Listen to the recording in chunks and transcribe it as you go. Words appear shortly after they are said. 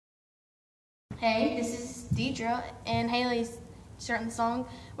Hey, this is Deidra and Hayley's starting the song.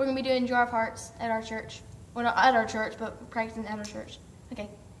 We're going to be doing Jar of Hearts at our church. Well, not at our church, but practicing at our church. Okay.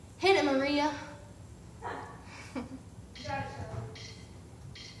 Hit it, Maria.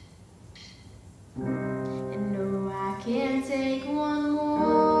 And no, I can't take one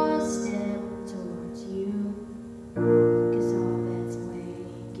more step towards you, 'cause all that's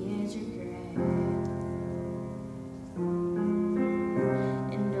waiting is regret.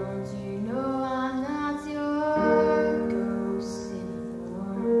 And don't you know I'm not your ghost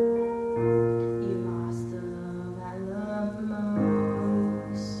anymore? You lost the love I love the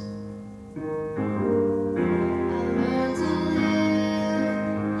most. I learned to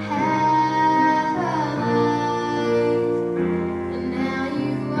live half a life, and now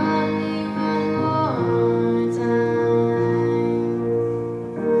you want me one more time.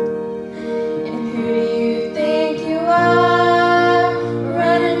 And who do you think you are,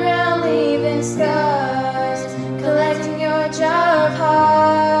 running around leaving scars, collecting your jar of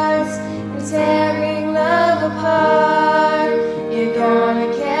hearts and tearing love apart? You're gonna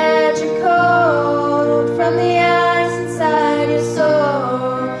catch a cold from the ice inside your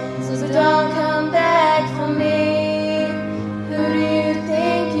soul, so don't come back for me. Who do you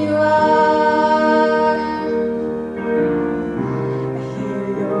think you are? I hear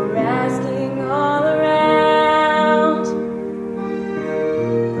you're asking all around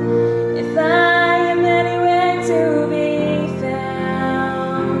if I am anywhere to be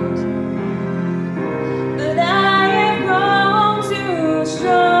found, but I have grown too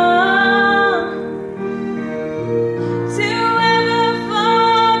strong to ever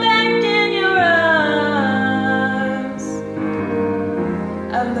fall back in your arms.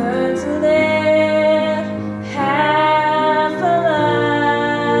 I've learned to live half a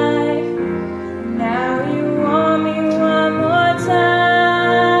life. Now you want me one more time.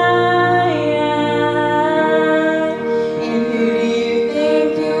 And who do you think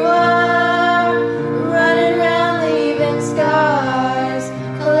you are, running around leaving scars,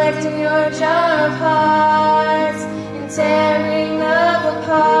 collecting your jar of hearts and tearing love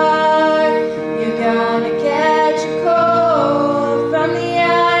apart? You're gonna catch a cold from the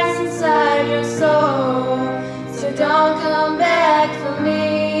ice inside your soul, so don't come back for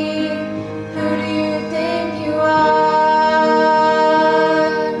me. Who do you think you are?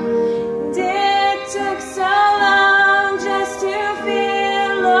 And it took so long just to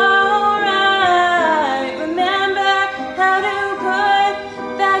feel alright. Remember how to put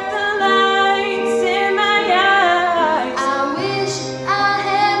back the lights in my eyes. I wish I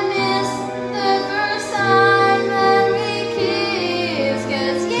had missed the first time that we kissed,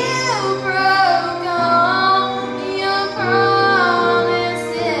 'cause you broke all your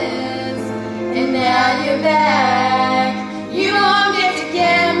promises, and now you're back. You won't get to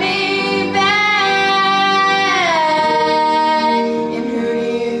get me back. And who do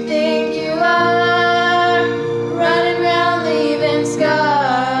you think you are, running around leaving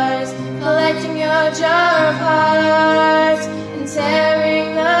scars, collecting your jar of hearts and tearing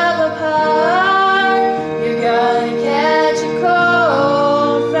love apart? You're gonna catch a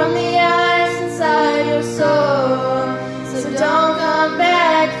cold from the ice inside your soul, so don't come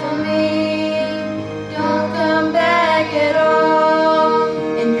back for me. Don't come back at all.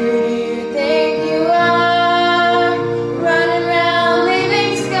 And who do you think you are, running around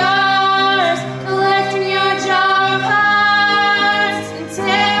leaving scars, collecting your jar of hearts and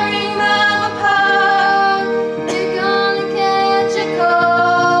tearing love apart? You're gonna catch a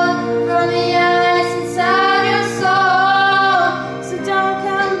cold from the ice inside your soul, so don't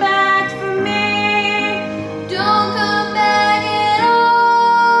come back for me. Don't come back at all.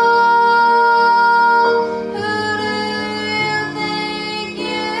 Who do you think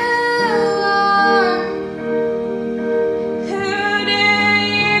you are? Who do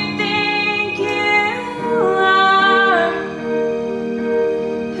you think you are?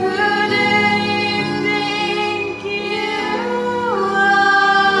 Who do you think you are?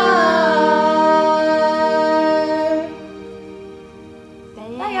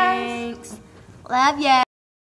 Thanks. Love ya.